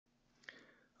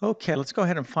Okay, let's go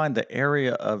ahead and find the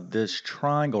area of this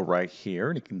triangle right here.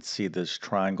 And you can see this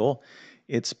triangle.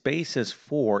 Its base is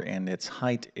 4 and its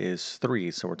height is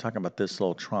 3. So we're talking about this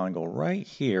little triangle right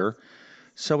here.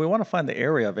 So we want to find the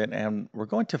area of it, and we're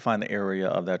going to find the area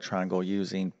of that triangle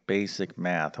using basic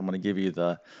math. I'm going to give you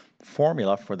the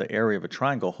formula for the area of a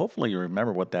triangle. Hopefully you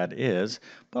remember what that is,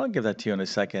 but I'll give that to you in a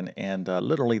second. And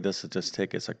literally this will just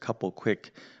take us a couple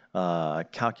quick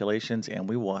calculations, and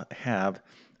we will have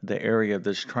the area of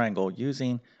this triangle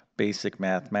using basic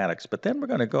mathematics. But then we're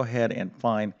going to go ahead and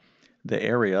find the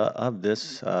area of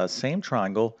this same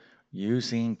triangle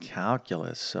using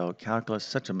calculus. So calculus,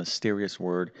 such a mysterious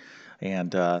word.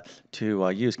 And to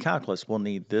use calculus, we'll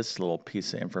need this little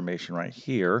piece of information right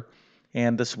here.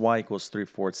 And this y equals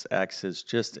 3/4 x is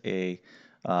just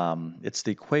it's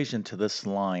the equation to this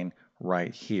line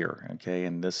right here, okay?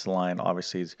 And this line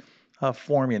obviously is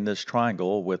forming this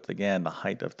triangle with, again, the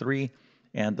height of 3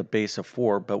 and the base of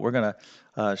 4. But we're going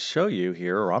to show you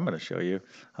here, or I'm going to show you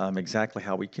exactly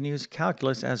how we can use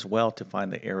calculus as well to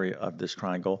find the area of this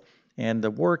triangle. And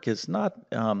the work is not,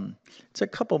 it's a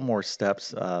couple more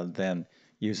steps than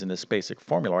using this basic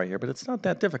formula right here, but it's not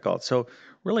that difficult. So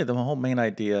really the whole main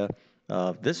idea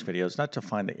of this video is not to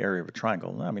find the area of a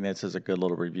triangle. I mean, this is a good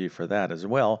little review for that as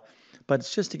well, but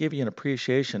it's just to give you an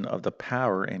appreciation of the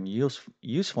power and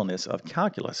usefulness of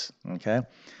calculus, okay?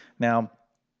 Now,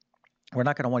 we're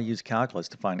not going to want to use calculus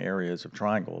to find areas of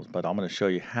triangles, but I'm going to show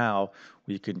you how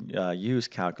we can use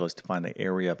calculus to find the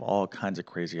area of all kinds of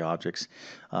crazy objects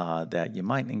that you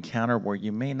might encounter where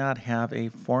you may not have a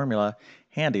formula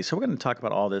handy. So we're going to talk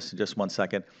about all this in just one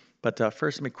second. But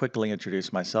first, let me quickly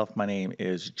introduce myself. My name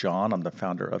is John. I'm the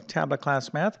founder of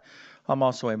TabletClass Math. I'm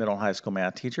also a middle and high school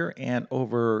math teacher, and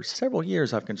over several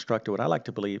years, I've constructed what I like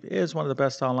to believe is one of the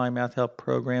best online math help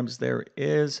programs there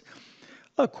is.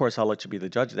 Of course, I'll let you be the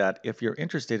judge of that. If you're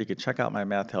interested, you can check out my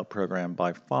math help program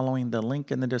by following the link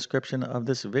in the description of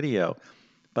this video.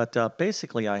 But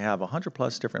basically, I have 100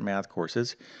 plus different math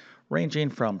courses ranging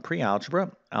from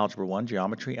pre-algebra, algebra 1,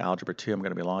 geometry, algebra 2. I'm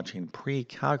going to be launching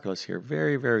pre-calculus here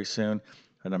very, very soon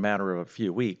in a matter of a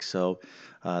few weeks. So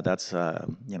that's, I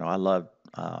love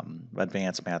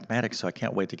advanced mathematics, so I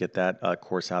can't wait to get that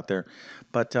course out there.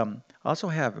 But I also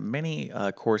have many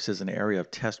courses in the area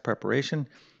of test preparation.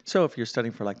 So if you're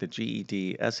studying for like the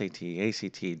GED, SAT,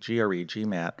 ACT, GRE,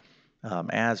 GMAT,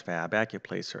 ASVAB,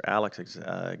 AccuPlacer, ALEX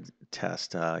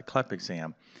test, CLEP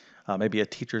exam, maybe a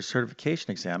teacher's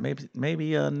certification exam,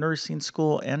 maybe a nursing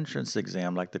school entrance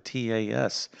exam like the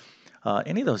TAS.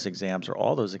 Any of those exams or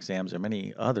all those exams or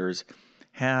many others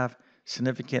have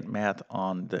significant math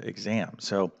on the exam.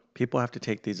 So people have to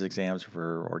take these exams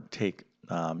or take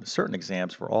certain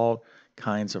exams for all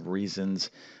kinds of reasons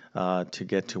to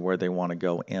get to where they want to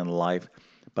go in life.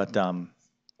 But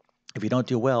if you don't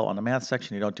do well on the math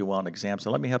section, you don't do well on exams,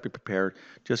 so let me help you prepare.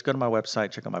 Just go to my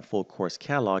website, check out my full course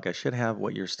catalog. I should have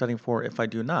what you're studying for. If I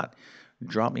do not,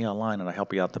 drop me a line and I'll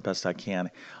help you out the best I can.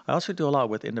 I also do a lot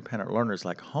with independent learners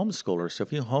like homeschoolers. So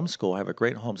if you homeschool, I have a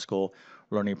great homeschool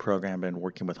learning program. Been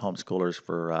working with homeschoolers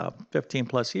for 15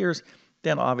 plus years.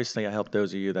 Then obviously I help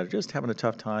those of you that are just having a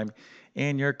tough time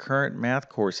in your current math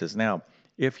courses. Now,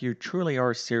 if you truly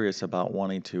are serious about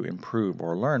wanting to improve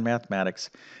or learn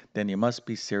mathematics, then you must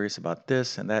be serious about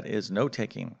this, and that is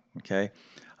note-taking, okay?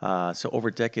 So over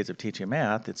decades of teaching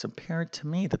math, it's apparent to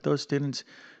me that those students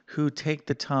who take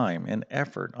the time and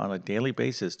effort on a daily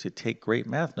basis to take great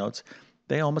math notes,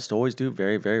 they almost always do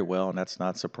very, very well, and that's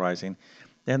not surprising.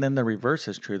 And then the reverse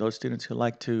is true. Those students who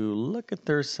like to look at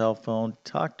their cell phone,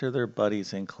 talk to their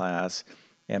buddies in class,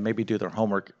 and maybe do their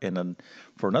homework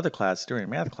for another class during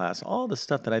math class, all the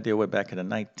stuff that I did way back in the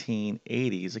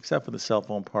 1980s, except for the cell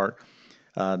phone part.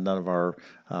 None of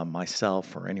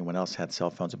myself or anyone else had cell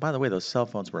phones. And by the way, those cell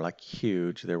phones were like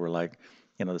huge. They were like,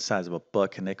 the size of a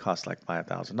book, and they cost like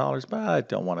 $5,000. But I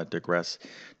don't want to digress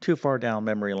too far down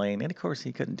memory lane. And of course,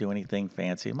 you couldn't do anything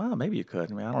fancy. Well, maybe you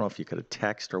could. I mean, I don't know if you could have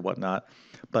text or whatnot.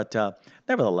 But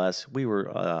nevertheless,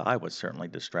 I was certainly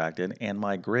distracted, and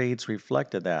my grades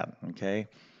reflected that, okay?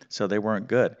 So they weren't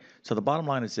good. So the bottom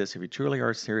line is this: if you truly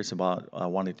are serious about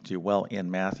wanting to do well in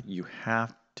math, you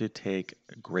have to take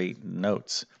great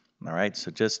notes. All right, so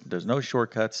there's no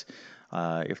shortcuts.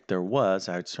 If there was,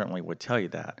 I certainly would tell you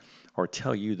that, or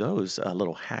tell you those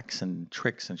little hacks and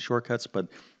tricks and shortcuts, but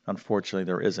unfortunately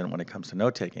there isn't when it comes to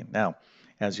note taking. Now,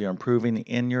 as you're improving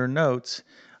in your notes,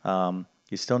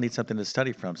 you still need something to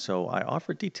study from. So I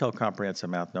offer detailed comprehensive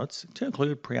math notes to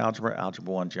include pre-algebra,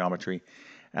 algebra 1, geometry,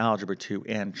 algebra 2,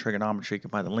 and trigonometry. You can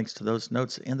find the links to those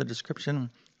notes in the description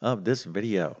of this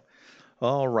video.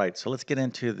 All right, so let's get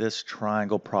into this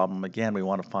triangle problem. Again, we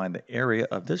want to find the area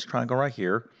of this triangle right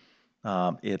here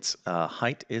Its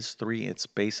height is 3, its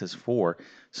base is 4.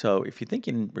 So if you think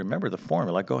you can remember the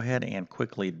formula, go ahead and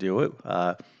quickly do it.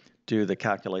 Do the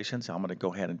calculations. I'm going to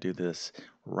go ahead and do this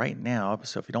right now.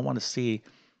 So if you don't want to see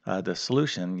the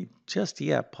solution just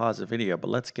yet, pause the video, but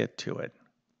let's get to it.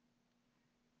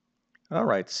 All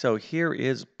right, so here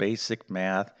is basic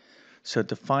math. So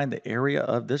to find the area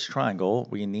of this triangle,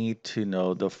 we need to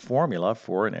know the formula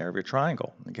for an area of a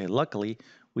triangle. Okay, luckily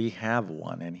we have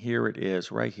one, and here it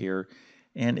is right here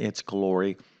in its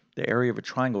glory. The area of a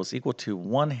triangle is equal to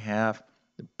 1/2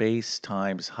 the base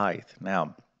times height.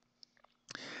 Now,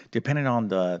 depending on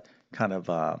the kind of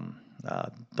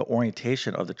the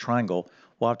orientation of the triangle,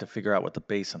 we'll have to figure out what the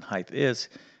base and height is.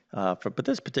 But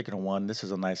this particular one, this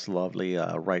is a nice, lovely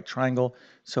right triangle.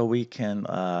 So we can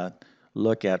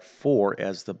look at 4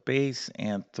 as the base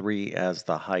and 3 as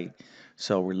the height.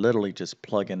 So we literally just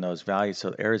plug in those values.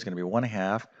 So the area is going to be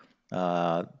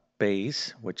 1/2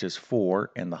 base, which is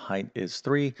 4, and the height is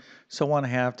 3. So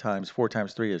 1/2 times 4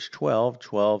 times 3 is 12.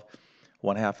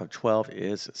 1/2 of 12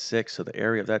 is 6. So the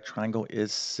area of that triangle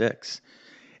is 6.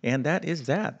 And that is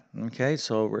that. Okay,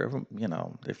 so wherever,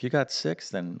 if you got 6,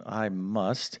 then I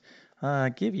must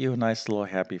give you a nice little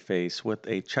happy face with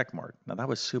a check mark. Now that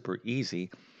was super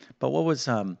easy, but what was,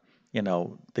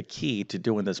 the key to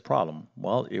doing this problem?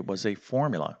 Well, it was a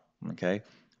formula. Okay,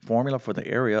 formula for the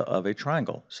area of a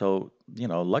triangle. So,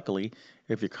 luckily,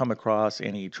 if you come across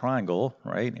any triangle,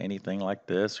 right, anything like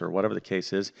this or whatever the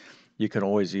case is, you can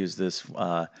always use this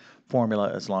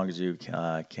formula as long as you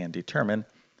can determine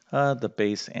the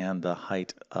base and the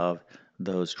height of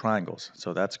those triangles.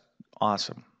 So that's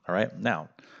awesome. All right, now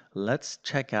let's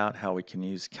check out how we can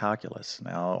use calculus.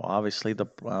 Now, obviously, the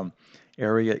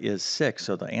area is 6,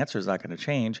 so the answer is not going to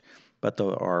change, but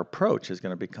our approach is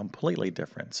going to be completely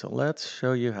different. So let's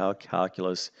show you how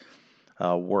calculus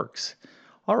works.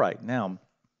 All right, now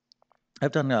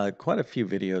I've done quite a few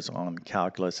videos on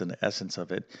calculus and the essence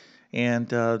of it,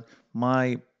 and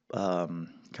my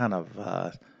kind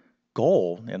of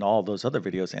goal in all those other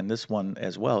videos and this one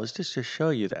as well is just to show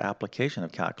you the application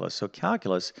of calculus. So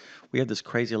calculus, we have this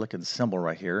crazy looking symbol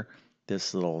right here,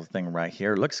 this little thing right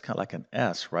here. It looks kind of like an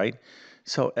S, right?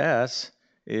 So S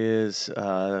is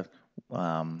the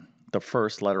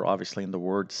first letter, obviously, in the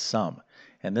word sum.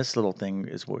 And this little thing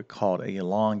is what we call an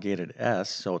elongated S,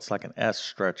 so it's like an S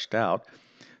stretched out.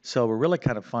 So we're really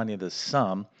kind of finding the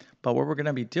sum, but what we're going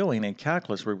to be doing in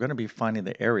calculus, we're going to be finding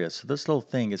the area. So this little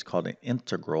thing is called an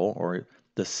integral, or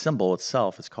the symbol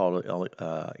itself is called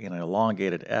an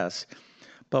elongated S.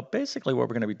 But basically what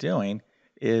we're going to be doing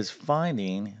is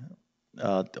finding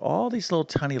all these little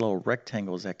tiny little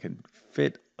rectangles that can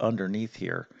fit underneath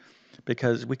here.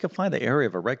 Because we can find the area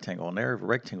of a rectangle. An area of a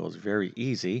rectangle is very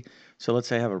easy. So let's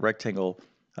say I have a rectangle,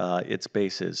 its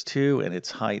base is 2 and its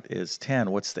height is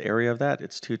 10. What's the area of that?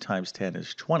 It's 2 times 10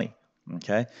 is 20.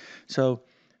 Okay, so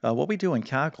what we do in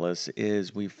calculus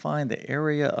is we find the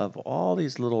area of all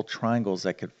these little triangles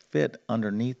that could fit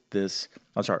underneath this,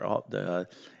 the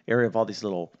area of all these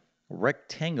little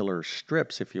rectangular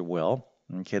strips, if you will,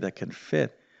 okay, that can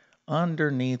fit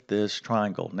underneath this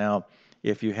triangle. Now,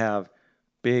 if you have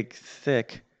big,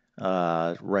 thick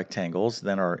rectangles,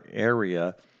 then our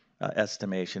area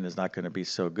estimation is not going to be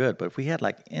so good. But if we had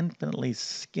like infinitely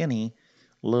skinny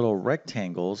little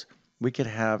rectangles, we could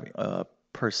have a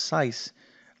precise,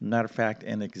 matter of fact,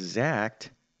 an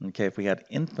exact, okay, if we had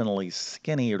infinitely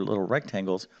skinny little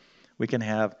rectangles, we can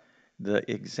have the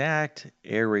exact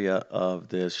area of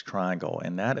this triangle.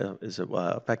 And that is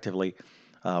effectively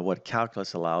what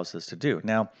calculus allows us to do.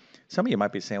 Now, some of you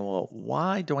might be saying, well,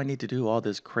 why do I need to do all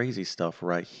this crazy stuff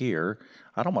right here?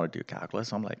 I don't want to do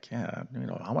calculus. I'm like, yeah,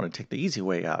 I want to take the easy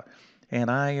way out. And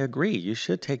I agree, you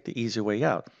should take the easy way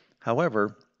out.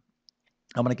 However,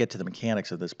 I'm going to get to the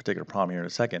mechanics of this particular problem here in a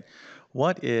second.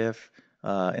 What if,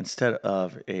 instead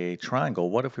of a triangle,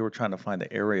 what if we were trying to find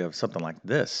the area of something like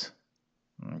this?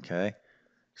 Okay,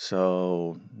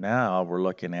 so now we're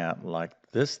looking at like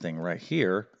this thing right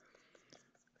here.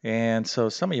 And so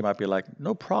some of you might be like,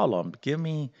 no problem. Give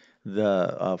me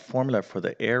the formula for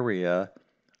the area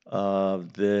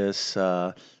of this.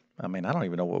 I don't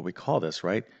even know what we call this,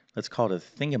 right? Let's call it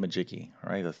a thingamajiggy,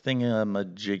 right? A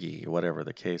thingamajiggy, whatever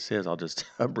the case is. I'll just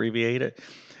abbreviate it.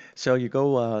 So you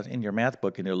go in your math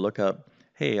book and you look up,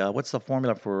 hey, what's the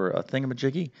formula for a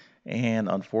thingamajiggy? And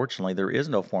unfortunately, there is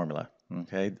no formula,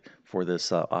 okay, for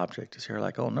this object. So you're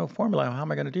like, oh, no formula. How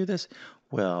am I going to do this?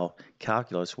 Well,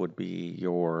 calculus would be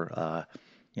your,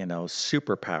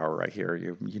 superpower right here.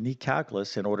 You need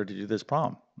calculus in order to do this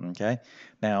problem, okay?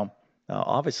 Now,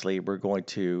 obviously, I'm going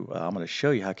to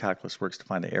show you how calculus works to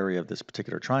find the area of this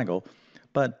particular triangle.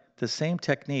 But the same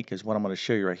technique is what I'm going to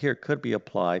show you right here could be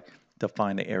applied to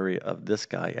find the area of this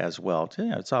guy as well. So,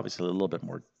 yeah, it's obviously a little bit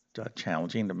more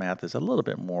challenging. The math is a little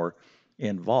bit more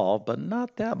involved, but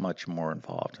not that much more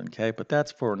involved, okay? But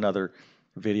that's for another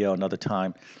video, another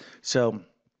time. So,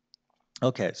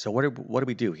 okay, so what do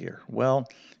we do here? Well,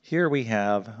 here we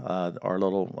have our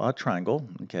little triangle,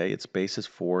 okay? Its base is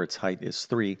 4, its height is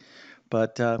 3,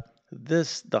 but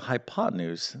the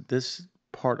hypotenuse, this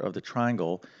part of the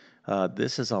triangle,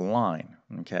 this is a line,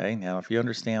 okay? Now, if you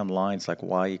understand lines like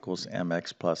y equals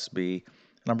mx plus b,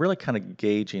 and I'm really kind of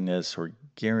gauging this or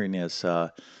gearing this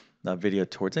video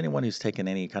towards anyone who's taken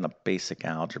any kind of basic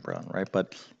algebra, right?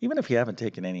 But even if you haven't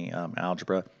taken any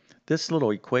algebra, this little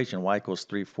equation, y equals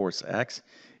 3/4 x,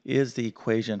 is the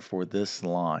equation for this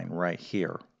line right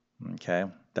here, okay?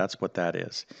 That's what that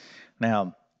is.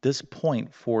 Now, this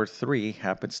point 4,3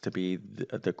 happens to be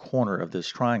the corner of this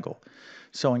triangle.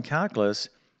 So in calculus,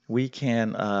 we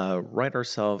can write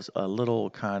ourselves a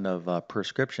little kind of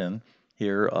prescription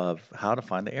here of how to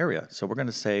find the area. So we're going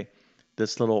to say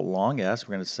this little long s,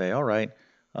 we're going to say, all right,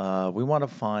 we want to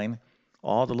find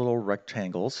all the little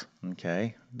rectangles,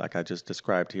 okay, like I just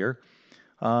described here,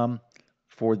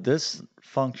 for this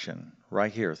function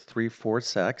right here,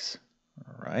 3/4 x,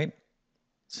 all right?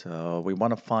 So we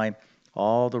want to find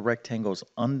all the rectangles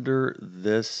under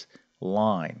this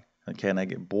line, okay, and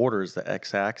it borders the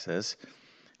x-axis,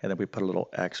 and then we put a little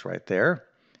x right there,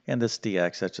 and this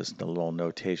dx, that's just a little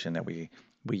notation that we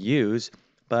use,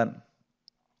 but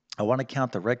I want to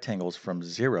count the rectangles from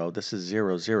 0, this is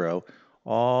 0, 0,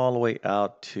 all the way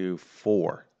out to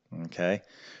 4, okay?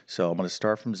 So I'm going to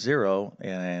start from 0,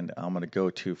 and I'm going to go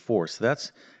to 4. So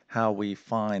that's how we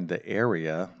find the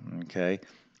area, okay,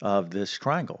 of this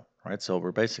triangle, right? So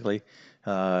we're basically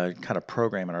kind of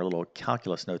programming our little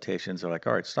calculus notations. They're like,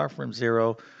 all right, start from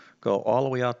 0, go all the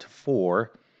way out to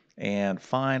 4, and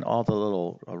find all the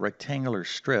little rectangular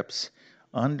strips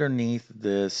underneath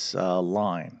this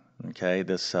line, okay,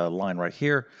 this line right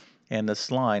here. And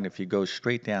this line, if you go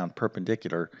straight down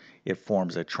perpendicular, it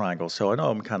forms a triangle. So I know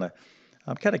I'm kind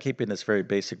of keeping this very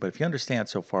basic, but if you understand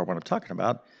so far what I'm talking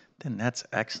about, then that's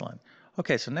excellent.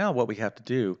 Okay, so now what we have to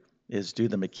do is do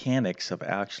the mechanics of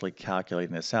actually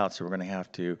calculating this out. So we're going to have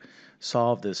to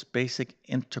solve this basic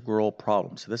integral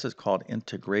problem. So this is called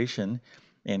integration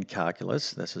in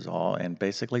calculus. This is all, and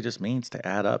basically just means to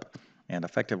add up. And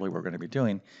effectively what we're going to be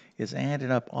doing is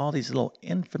adding up all these little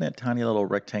infinite tiny little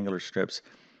rectangular strips,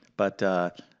 but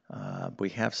we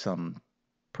have some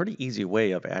pretty easy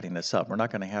way of adding this up. We're not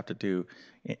going to have to do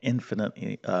an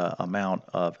infinite amount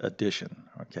of addition,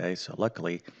 okay? So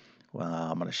luckily,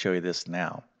 I'm going to show you this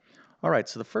now. All right,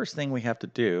 so the first thing we have to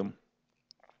do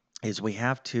is we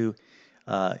have to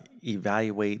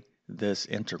evaluate this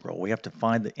integral. We have to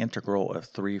find the integral of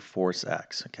 3/4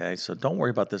 x, okay? So don't worry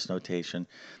about this notation.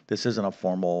 This isn't a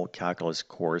formal calculus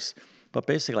course, but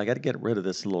basically I got to get rid of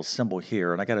this little symbol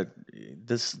here, and I got to,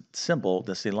 this symbol,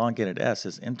 this elongated s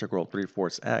is integral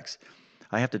 3/4 x.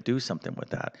 I have to do something with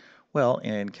that. Well,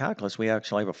 in calculus we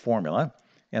actually have a formula,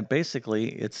 and basically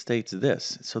it states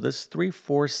this. So this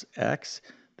 3/4 x,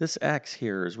 this x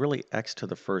here is really x to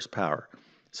the first power.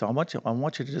 So I want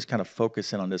you to just kind of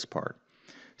focus in on this part.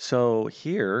 So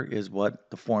here is what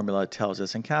the formula tells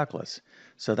us in calculus.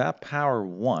 So that power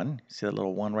 1, see that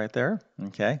little 1 right there?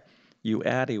 Okay. You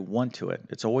add a 1 to it.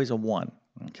 It's always a 1.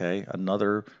 Okay.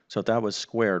 So if that was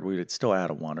squared, we would still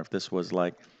add a 1. Or if this was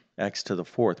like x to the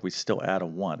 4th, we still add a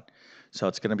 1. So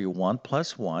it's going to be 1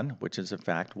 plus 1, which is in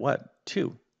fact what?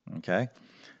 2. Okay.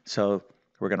 So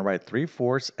we're going to write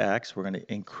 3/4 x. We're going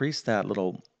to increase that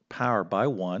little power by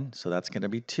 1. So that's going to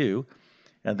be 2.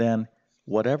 And then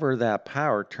whatever that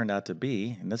power turned out to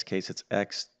be, in this case it's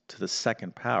x to the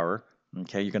second power,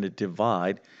 okay, you're going to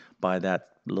divide by that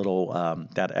little,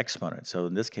 that exponent. So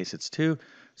in this case it's 2,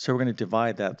 so we're going to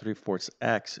divide that 3/4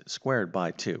 x squared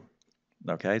by 2.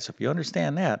 Okay, so if you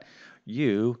understand that,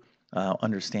 you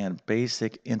understand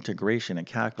basic integration in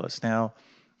calculus. Now,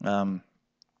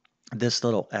 this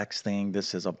little x thing,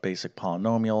 this is a basic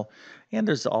polynomial, and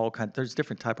there's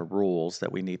different type of rules that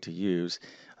we need to use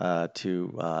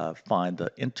to find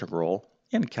the integral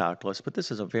in calculus, but this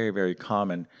is a very, very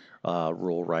common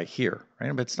rule right here,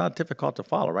 right? But it's not difficult to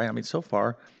follow, right? I mean, so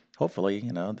far, hopefully,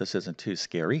 you know, this isn't too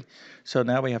scary. So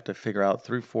now we have to figure out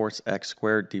 3/4 x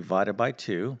squared divided by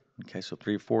 2. Okay, so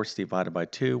 3/4 divided by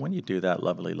 2. When you do that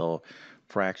lovely little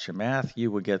fraction math, you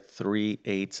would get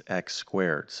 3/8 x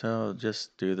squared. So let's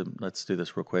do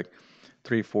this real quick.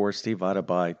 3/4 divided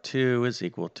by 2 is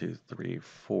equal to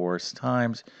 3/4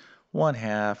 times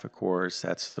 1/2, of course,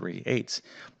 that's 3/8.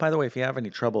 By the way, if you have any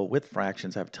trouble with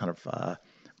fractions, I have a ton of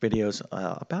videos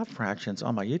about fractions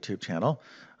on my YouTube channel.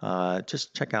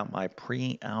 Just check out my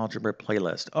pre-algebra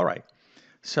playlist. All right,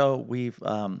 so we've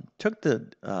took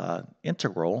the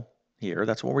integral here.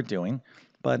 That's what we're doing,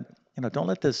 but don't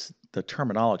let the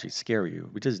terminology scare you.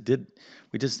 We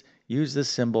just used this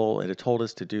symbol and it told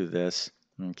us to do this,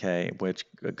 okay, which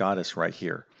got us right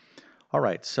here. All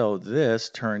right, so this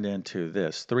turned into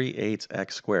this, 3/8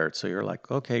 x squared. So you're like,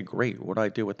 okay, great. What do I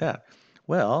do with that?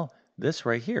 Well, this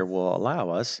right here will allow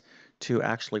us to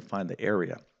actually find the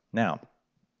area. Now,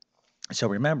 so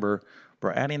remember,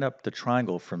 we're adding up the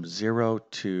triangle from 0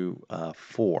 to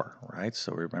 4, right?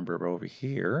 So remember over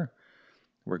here,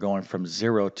 we're going from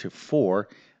 0 to 4.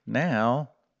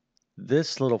 Now,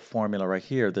 this little formula right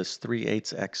here, this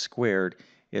 3/8 x squared,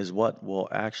 is what will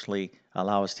actually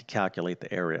allow us to calculate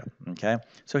the area, okay?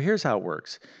 So here's how it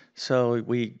works. So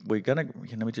we're gonna,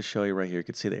 let me just show you right here. You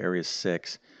can see the area is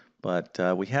 6, but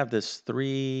we have this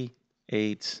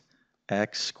 3/8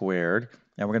 x squared,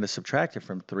 and we're gonna subtract it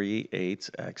from 3/8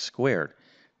 x squared.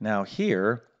 Now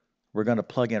here, we're gonna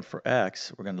plug in for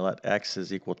x. We're gonna let x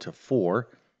is equal to 4.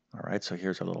 All right, so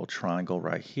here's a little triangle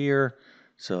right here.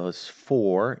 So it's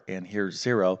 4, and here's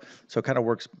 0. So it kind of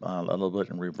works a little bit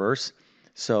in reverse.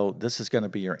 So this is going to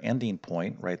be your ending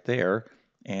point right there,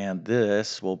 and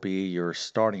this will be your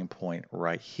starting point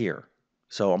right here.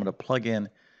 So I'm going to plug in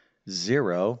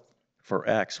 0 for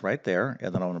x right there,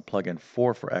 and then I'm going to plug in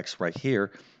 4 for x right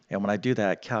here. And when I do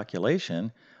that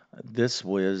calculation, this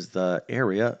was the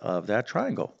area of that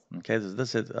triangle. Okay,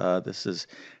 this is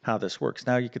how this works.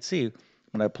 Now you can see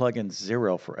when I plug in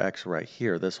 0 for x right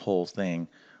here, this whole thing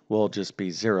will just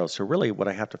be 0. So really what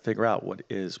I have to figure out what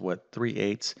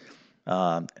 3/8,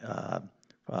 I'm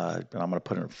going to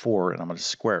put in 4 and I'm going to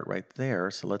square it right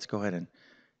there. So let's go ahead and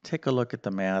take a look at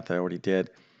the math I already did.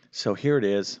 So here it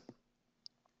is.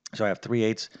 So I have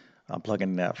 3/8. I'm plugging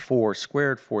in that 4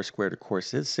 squared. 4 squared, of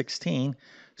course, is 16.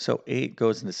 So 8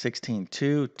 goes into 16,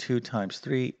 2. 2 times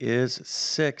 3 is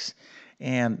 6.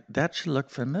 And that should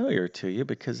look familiar to you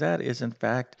because that is, in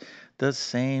fact, the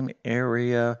same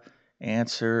area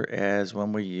answer as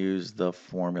when we use the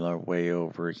formula way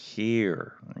over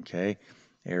here, okay?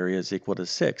 Area is equal to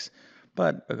 6.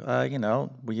 But,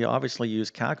 we obviously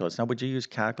use calculus. Now, would you use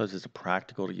calculus? Is it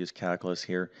practical to use calculus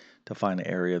here to find the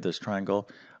area of this triangle?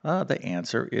 The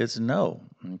answer is no,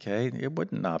 okay? It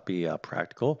would not be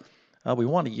practical. We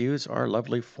want to use our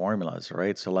lovely formulas,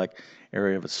 right? So like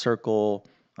area of a circle,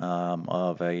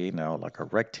 of a, like a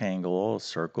rectangle,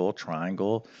 circle,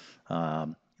 triangle,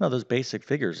 those basic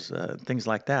figures, things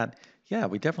like that. Yeah,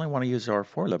 we definitely want to use our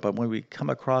formula. But when we come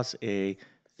across a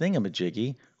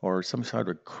thingamajiggy or some sort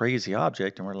of crazy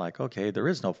object and we're like, okay, there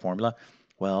is no formula,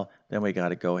 well, then we got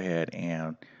to go ahead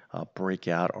and break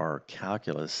out our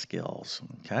calculus skills,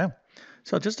 okay?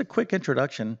 So just a quick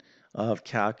introduction of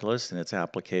calculus and its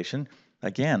application.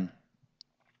 Again,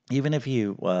 even if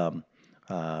you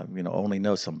only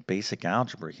know some basic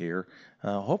algebra here,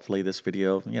 hopefully this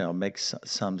video makes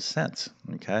some sense.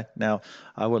 Okay, now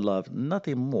I would love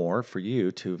nothing more for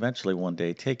you to eventually one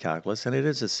day take calculus, and it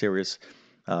is a serious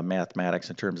mathematics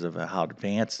in terms of how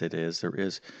advanced it is. There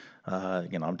is,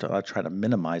 I'll try to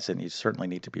minimize it, and you certainly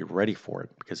need to be ready for it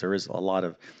because there is a lot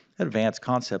of advanced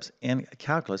concepts in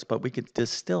calculus, but we could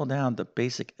distill down the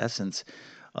basic essence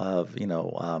of,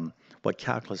 what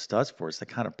calculus does for us, the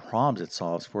kind of problems it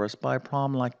solves for us by a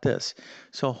problem like this.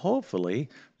 So hopefully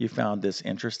you found this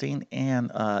interesting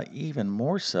and even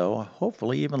more so,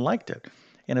 hopefully even liked it.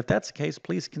 And if that's the case,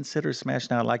 please consider smashing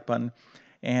that like button.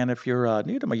 And if you're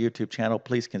new to my YouTube channel,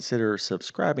 please consider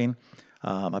subscribing.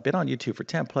 I've been on YouTube for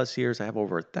 10 plus years. I have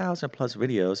over 1,000 plus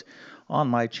videos on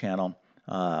my channel.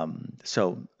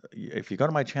 So if you go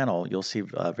to my channel, you'll see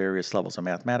various levels of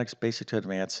mathematics, basic to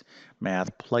advanced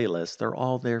math playlists. They're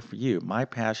all there for you. My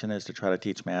passion is to try to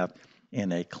teach math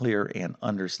in a clear and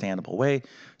understandable way.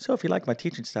 So if you like my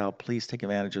teaching style, please take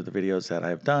advantage of the videos that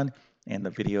I've done and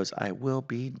the videos I will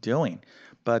be doing.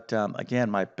 But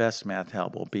again, my best math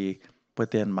help will be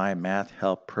within my math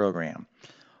help program.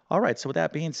 All right, so with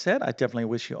that being said, I definitely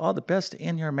wish you all the best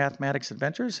in your mathematics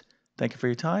adventures. Thank you for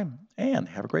your time and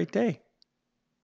have a great day.